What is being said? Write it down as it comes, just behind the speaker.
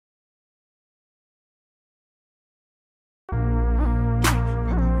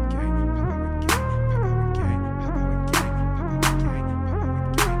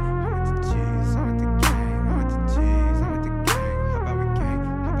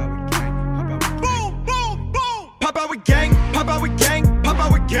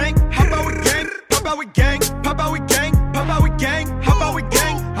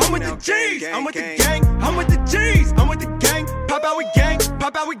with the gang, I'm with the G's, I'm with the gang. Pop out with gang,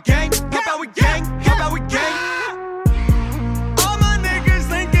 pop out with gang, pop out with gang, pop out with gang. All my niggas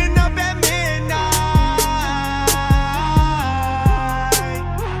linking up at midnight.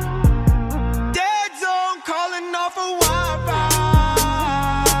 Dead zone calling off a Wi-Fi.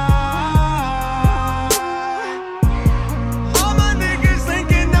 All my niggas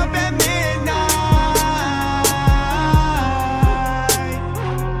linking up at midnight.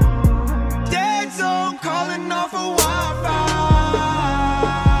 Dead zone calling off a Wi-Fi.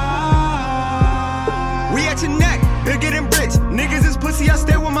 We at your neck, they're getting rich. Niggas is pussy, I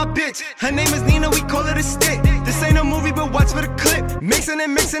stay with my bitch. Her name is Nina, we call it a stick. This ain't a movie, but watch for the clip. Mixing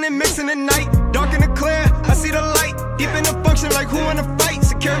and mixing and mixing at night. Dark in the clear, I see the light. Deep in the function, like who wanna fight?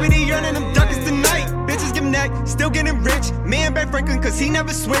 Security yearning, them duckers tonight. Bitches give neck, still getting rich. Me and Ben Franklin, cause he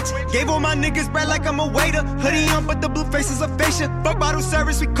never switched. Gave all my niggas bread like I'm a waiter. Hoodie on, but the blue face is a fascia. Fuck bottle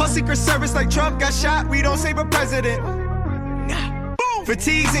service, we call secret service. Like Trump got shot, we don't save a president. Nah. Boom.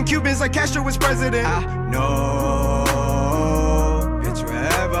 Fatigues and Cubans like Castro was president. I know, bitch,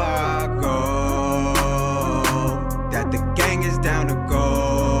 wherever I go, that the gang is down to go.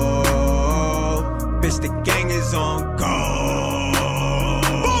 Bitch, the gang is on go.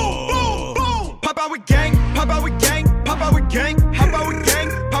 Boom, boom, boom. Pop out with gang, pop out with gang, pop out with gang, hop out with gang,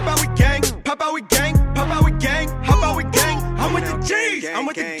 pop out with gang, pop out with gang, pop out with gang, hop out with gang. I'm with the G's, I'm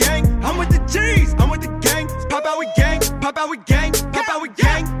with the gang, I'm with the G's, I'm with the gang. Pop out with gang, pop out with gang, pop out with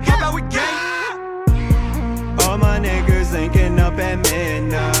gang, pop out with gang. All my niggas linking up at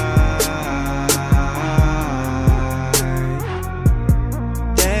midnight.